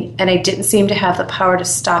accumulating, and I didn't seem to have the power to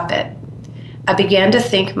stop it. I began to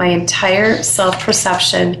think my entire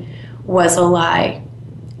self-perception was a lie.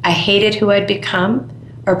 I hated who I'd become,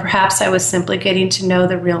 or perhaps I was simply getting to know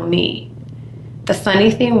the real me. The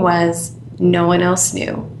funny thing was, no one else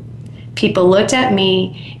knew. People looked at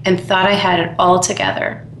me and thought I had it all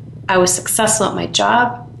together. I was successful at my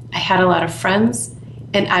job, I had a lot of friends,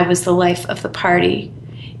 and I was the life of the party.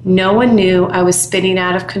 No one knew I was spinning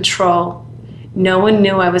out of control. No one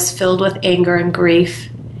knew I was filled with anger and grief.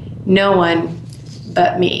 No one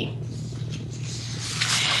but me.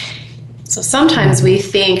 So sometimes we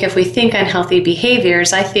think, if we think unhealthy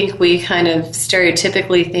behaviors, I think we kind of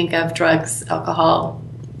stereotypically think of drugs, alcohol,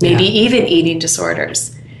 maybe even eating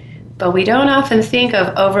disorders. But we don't often think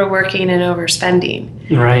of overworking and overspending.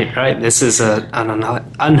 Right. This is an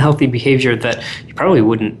unhealthy behavior that you probably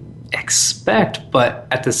wouldn't expect, but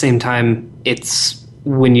at the same time, it's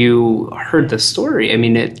when you heard the story, I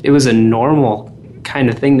mean, it was a normal kind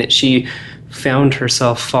of thing that she found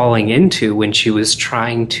herself falling into when she was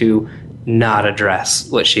trying to not address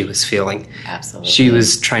what she was feeling. Absolutely. She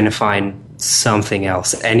was trying to find something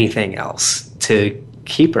else, anything else, to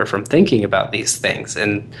keep her from thinking about these things.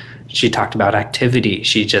 And she talked about activity.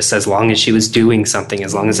 She just, as long as she was doing something,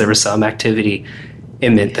 as long as there was some activity,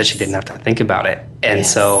 it meant that she didn't have to think about it. And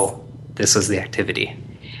so this was the activity.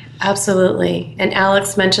 Absolutely. And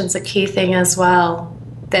Alex mentions a key thing as well,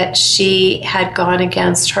 that she had gone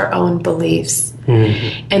against her own beliefs.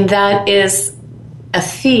 Mm-hmm. And that is a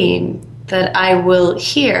theme that I will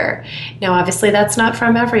hear. Now, obviously, that's not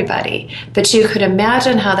from everybody, but you could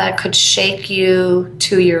imagine how that could shake you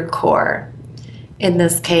to your core. In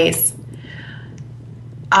this case,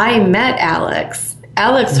 I met Alex.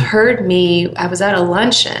 Alex heard me. I was at a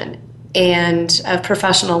luncheon of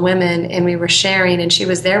professional women, and we were sharing, and she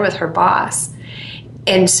was there with her boss.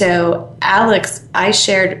 And so, Alex, I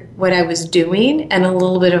shared what I was doing and a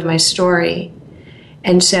little bit of my story.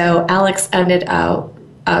 And so, Alex ended up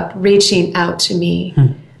reaching out to me,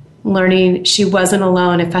 learning she wasn't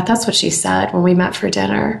alone. In fact, that's what she said when we met for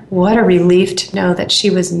dinner. What a relief to know that she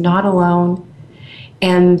was not alone,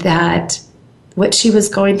 and that what she was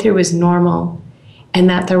going through was normal, and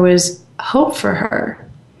that there was hope for her.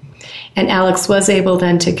 And Alex was able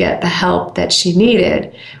then to get the help that she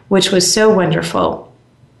needed, which was so wonderful.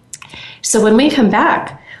 So when we come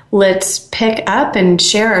back, let's pick up and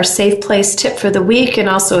share our safe place tip for the week, and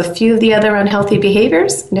also a few of the other unhealthy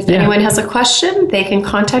behaviors. And if anyone has a question, they can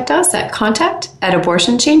contact us at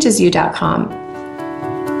contact@abortionchangesyou.com.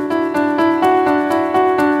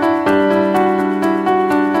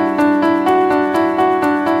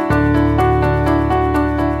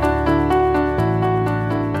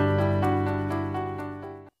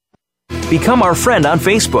 Become our friend on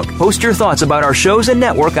Facebook. Post your thoughts about our shows and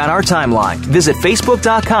network on our timeline. Visit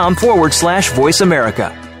facebook.com/Voice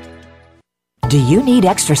America. Do you need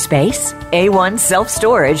extra space? A1 Self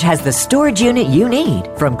Storage has the storage unit you need,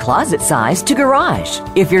 from closet size to garage.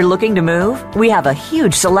 If you're looking to move, we have a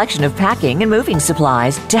huge selection of packing and moving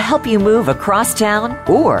supplies to help you move across town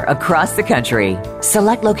or across the country.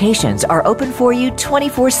 Select locations are open for you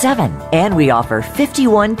 24/7, and we offer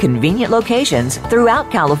 51 convenient locations throughout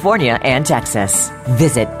California and Texas.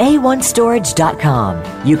 Visit a1storage.com.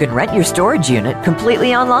 You can rent your storage unit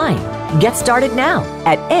completely online. Get started now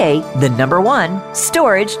at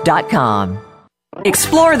storage.com.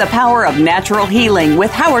 Explore the power of natural healing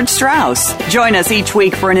with Howard Strauss. Join us each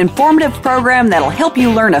week for an informative program that'll help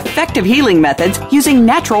you learn effective healing methods using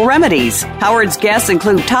natural remedies. Howard's guests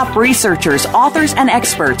include top researchers, authors, and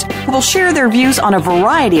experts who will share their views on a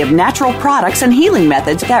variety of natural products and healing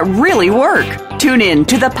methods that really work. Tune in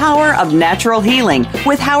to The Power of Natural Healing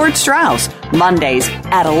with Howard Strauss, Mondays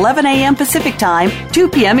at 11 a.m. Pacific Time, 2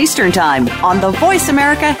 p.m. Eastern Time on the Voice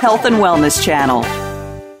America Health and Wellness Channel.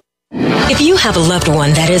 If you have a loved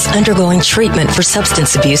one that is undergoing treatment for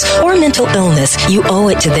substance abuse or mental illness, you owe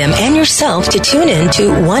it to them and yourself to tune in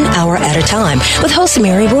to 1 Hour at a Time with host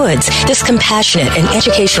Mary Woods. This compassionate and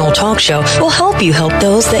educational talk show will help you help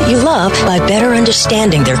those that you love by better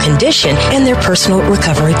understanding their condition and their personal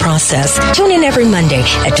recovery process. Tune in every Monday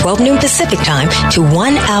at 12 noon Pacific Time to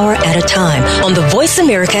 1 Hour at a Time on the Voice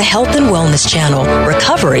America Health and Wellness Channel.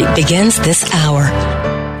 Recovery begins this hour.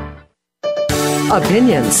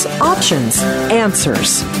 Opinions, options,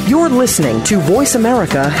 answers. You're listening to Voice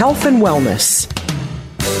America Health and Wellness.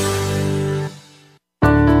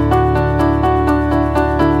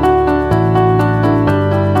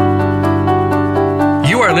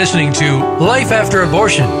 You are listening to Life After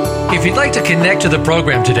Abortion. If you'd like to connect to the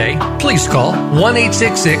program today, please call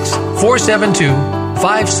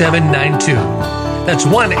 1-866-472-5792. That's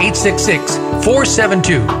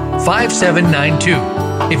 1-866-472-5792.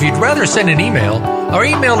 If you'd rather send an email, our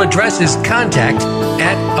email address is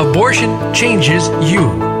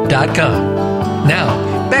contact@abortionchangesyou.com.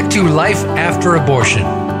 Now, back to Life After Abortion.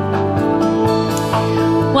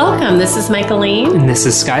 Welcome. This is Michaelene. And this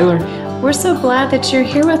is Skyler. We're so glad that you're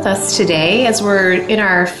here with us today as we're in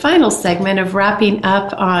our final segment of wrapping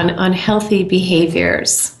up on unhealthy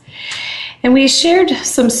behaviors. And we shared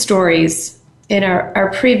some stories in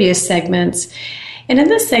our previous segments. And in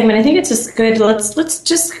this segment, I think it's just good. Let's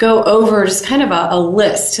just go over just kind of a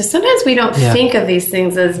list. Sometimes we don't think of these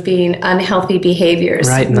things as being unhealthy behaviors.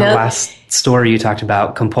 Right. In the last story you talked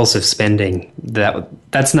about compulsive spending.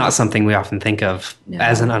 That's not something we often think of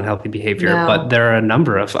as an unhealthy behavior. No. But there are a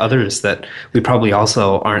number of others that we probably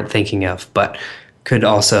also aren't thinking of, but could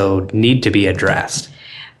also need to be addressed.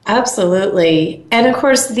 Absolutely. And of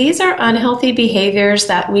course, these are unhealthy behaviors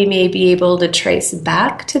that we may be able to trace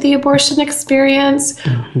back to the abortion experience,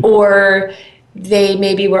 or they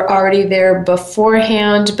maybe were already there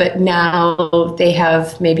beforehand, but now they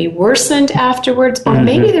have maybe worsened afterwards, or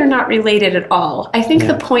maybe they're not related at all. I think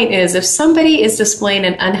the point is, if somebody is displaying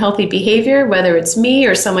an unhealthy behavior, whether it's me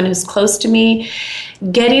or someone who's close to me,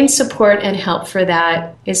 getting support and help for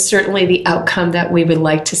that is certainly the outcome that we would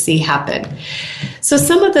like to see happen. So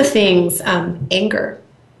some of the things, anger,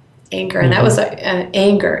 and that was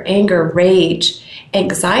anger, rage,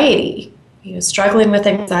 anxiety, struggling with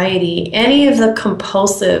anxiety, any of the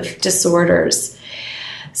compulsive disorders,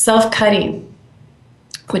 self-cutting,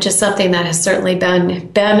 which is something that has certainly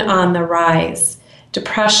been on the rise.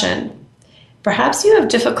 Depression. Perhaps you have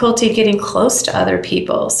difficulty getting close to other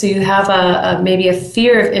people, so you have maybe a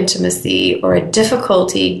fear of intimacy or a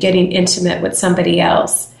difficulty getting intimate with somebody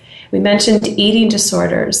else. We mentioned eating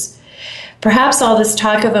disorders. Perhaps all this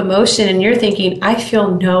talk of emotion and you're thinking, I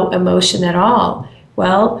feel no emotion at all.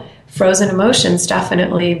 Well, frozen emotions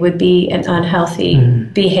definitely would be an unhealthy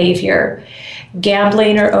behavior.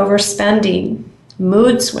 Gambling or overspending,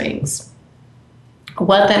 mood swings.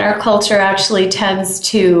 What then our culture actually tends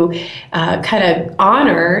to kind of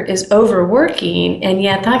honor is overworking, and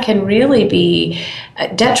yet that can really be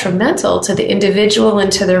detrimental to the individual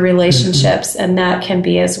and to their relationships, and that can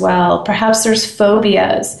be as well. Perhaps there's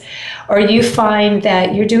phobias, or you find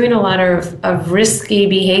that you're doing a lot of risky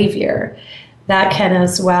behavior. That can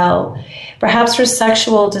as well. Perhaps there's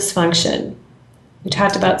sexual dysfunction. We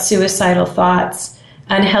talked about suicidal thoughts.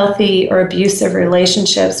 Unhealthy or abusive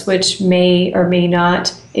relationships, which may or may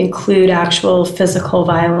not include actual physical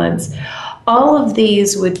violence. All of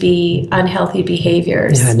these would be unhealthy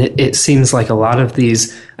behaviors. Yeah, and it seems like a lot of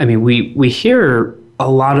these, I mean, we hear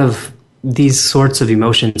a lot of these sorts of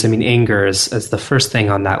emotions. I mean, anger is the first thing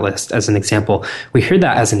on that list as an example. We hear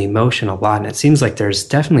that as an emotion a lot, and it seems like there's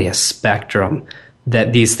definitely a spectrum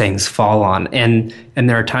that these things fall on. And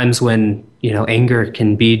there are times when, anger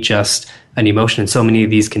can be just an emotion, and so many of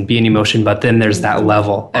these can be an emotion, but then there's that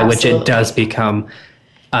level at which it does become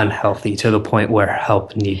unhealthy to the point where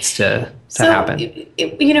help needs to happen.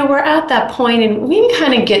 We're at that point, and we can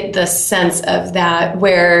kind of get the sense of that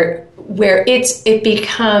where it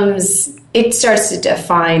starts to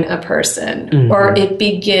define a person, or it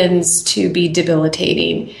begins to be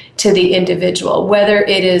debilitating to the individual, whether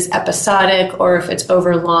it is episodic or if it's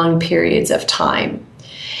over long periods of time.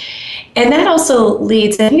 And that also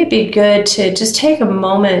leads, I think it'd be good to just take a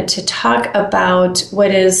moment to talk about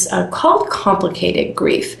what is called complicated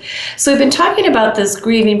grief. So we've been talking about this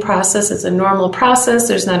grieving process as a normal process.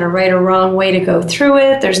 There's not a right or wrong way to go through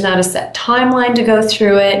it. There's not a set timeline to go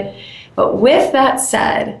through it. But with that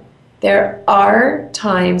said, there are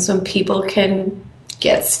times when people can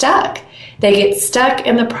get stuck. They get stuck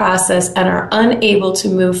in the process and are unable to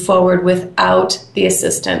move forward without the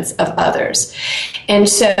assistance of others. And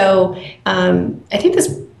so I think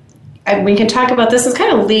we can talk about this. This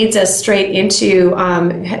kind of leads us straight into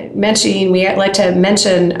mentioning, we like to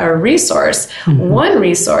mention a resource. One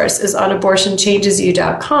resource is on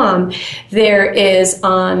abortionchangesyou.com. There is,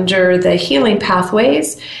 under the healing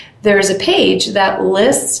pathways, there's a page that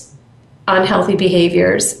lists unhealthy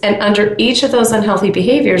behaviors, and under each of those unhealthy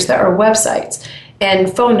behaviors there are websites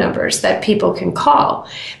and phone numbers that people can call.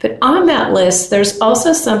 But on that list there's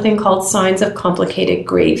also something called signs of complicated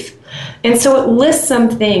grief, and so it lists some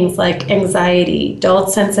things like anxiety,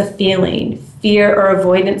 dulled sense of feeling, fear or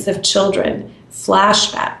avoidance of children,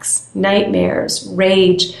 flashbacks, nightmares,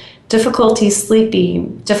 rage, difficulty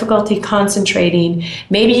sleeping, difficulty concentrating.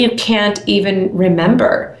 Maybe you can't even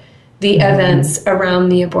remember the events around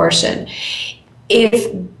the abortion.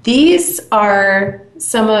 If these are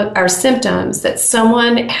some of our symptoms that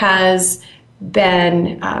someone has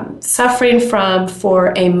been suffering from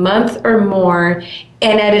for a month or more,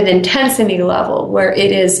 and at an intensity level where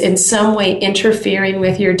it is in some way interfering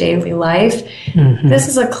with your daily life, this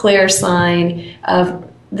is a clear sign of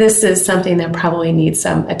this is something that probably needs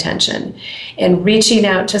some attention. And reaching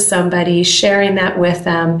out to somebody, sharing that with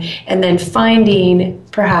them, and then finding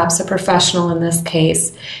perhaps a professional in this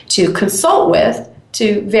case to consult with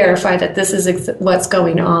to verify that this is what's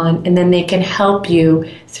going on, and then they can help you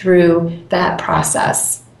through that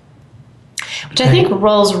process. Which I think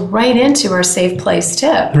rolls right into our safe place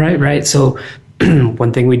tip. Right. So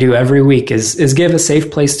one thing we do every week is give a safe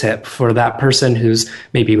place tip for that person who's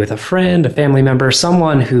maybe with a friend, a family member,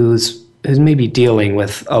 someone who's maybe dealing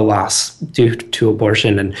with a loss due to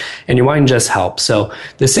abortion, and you want to just help. So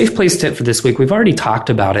the safe place tip for this week, we've already talked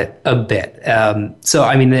about it a bit. So,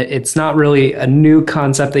 I mean, it's not really a new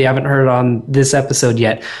concept that you haven't heard on this episode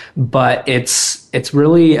yet, but it's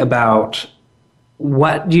really about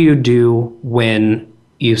what do you do when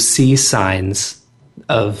you see signs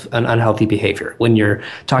of an unhealthy behavior. When you're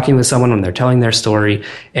talking with someone, when they're telling their story,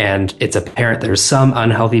 and it's apparent there's some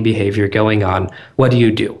unhealthy behavior going on, what do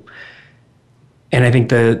you do? And I think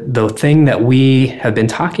the thing that we have been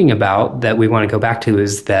talking about that we want to go back to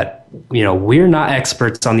is that, we're not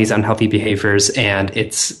experts on these unhealthy behaviors, and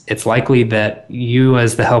it's likely that you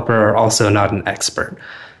as the helper are also not an expert.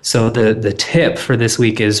 So the tip for this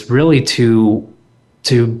week is really to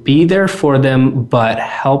be there for them, but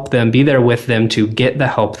help them, be there with them to get the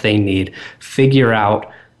help they need, figure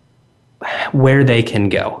out where they can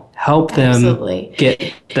go, help them Absolutely.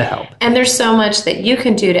 get the help. And there's so much that you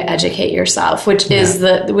can do to educate yourself, which is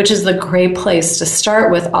the great place to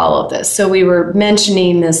start with all of this. So we were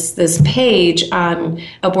mentioning this page on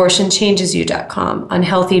abortionchangesyou.com on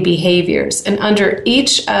healthy behaviors. And under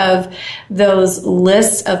each of those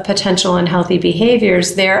lists of potential unhealthy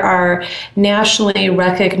behaviors, there are nationally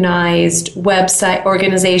recognized website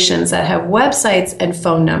organizations that have websites and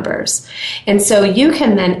phone numbers. And so you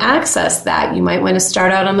can then access that. You might want to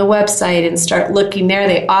start out on the website and start looking there.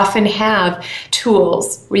 They often have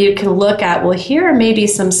tools where you can look at, well, here are maybe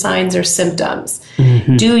some signs or symptoms.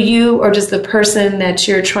 Mm-hmm. Do you or does the person that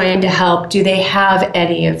you're trying to help, do they have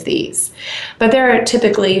any of these? But there are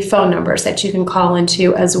typically phone numbers that you can call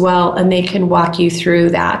into as well, and they can walk you through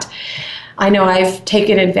that. I know I've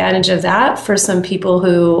taken advantage of that for some people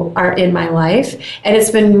who are in my life, and it's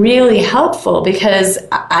been really helpful because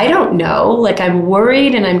I don't know, like I'm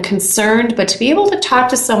worried and I'm concerned, but to be able to talk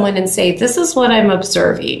to someone and say, this is what I'm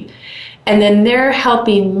observing, and then they're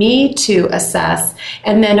helping me to assess,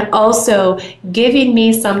 and then also giving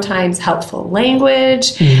me sometimes helpful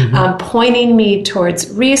language, pointing me towards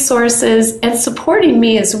resources, and supporting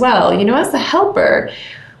me as well. You know, as the helper,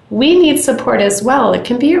 we need support as well. It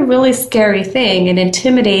can be a really scary thing and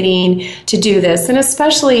intimidating to do this, and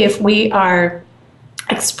especially if we are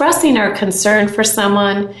expressing our concern for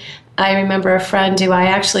someone. I remember a friend who I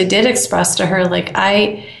actually did express to her, like,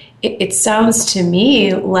 it sounds to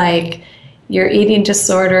me like your eating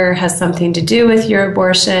disorder has something to do with your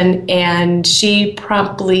abortion, and she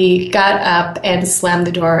promptly got up and slammed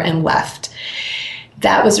the door and left.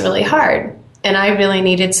 That was really hard, and I really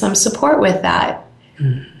needed some support with that.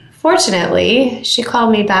 Fortunately, she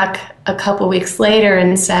called me back a couple weeks later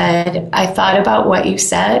and said, I thought about what you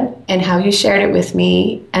said and how you shared it with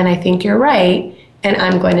me, and I think you're right, and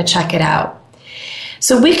I'm going to check it out.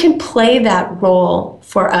 So we can play that role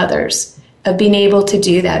for others of being able to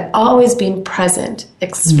do that, always being present,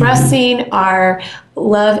 expressing our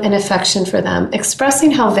love and affection for them,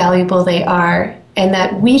 expressing how valuable they are, and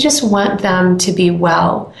that we just want them to be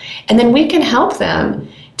well. And then we can help them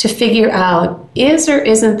to figure out, is or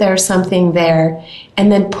isn't there something there,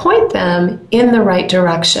 and then point them in the right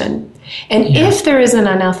direction. And if there is an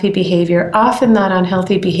unhealthy behavior, often that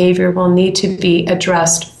unhealthy behavior will need to be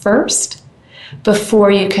addressed first before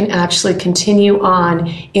you can actually continue on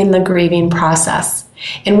in the grieving process.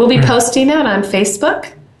 And we'll be posting that on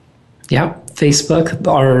Facebook. Yeah, Facebook.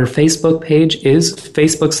 Our Facebook page is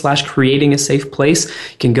Facebook.com/creating a safe place.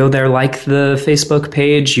 You can go there, like the Facebook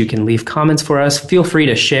page. You can leave comments for us. Feel free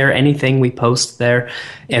to share anything we post there.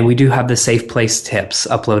 And we do have the Safe Place tips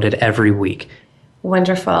uploaded every week.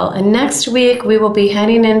 Wonderful. And next week, we will be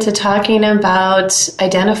heading into talking about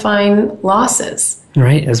identifying losses.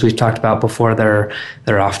 Right. As we've talked about before, there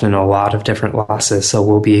are often a lot of different losses. So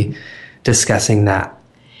we'll be discussing that.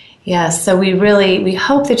 Yes, so we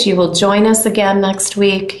hope that you will join us again next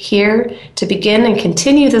week here to begin and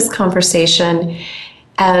continue this conversation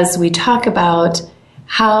as we talk about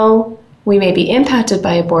how we may be impacted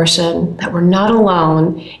by abortion, that we're not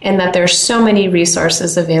alone, and that there's so many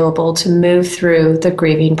resources available to move through the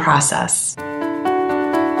grieving process.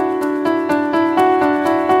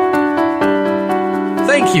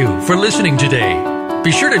 Thank you for listening today.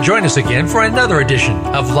 Be sure to join us again for another edition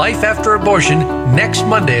of Life After Abortion next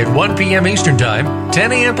Monday at 1 p.m. Eastern Time,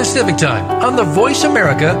 10 a.m. Pacific Time on the Voice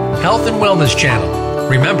America Health and Wellness Channel.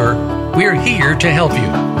 Remember, we're here to help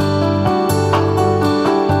you.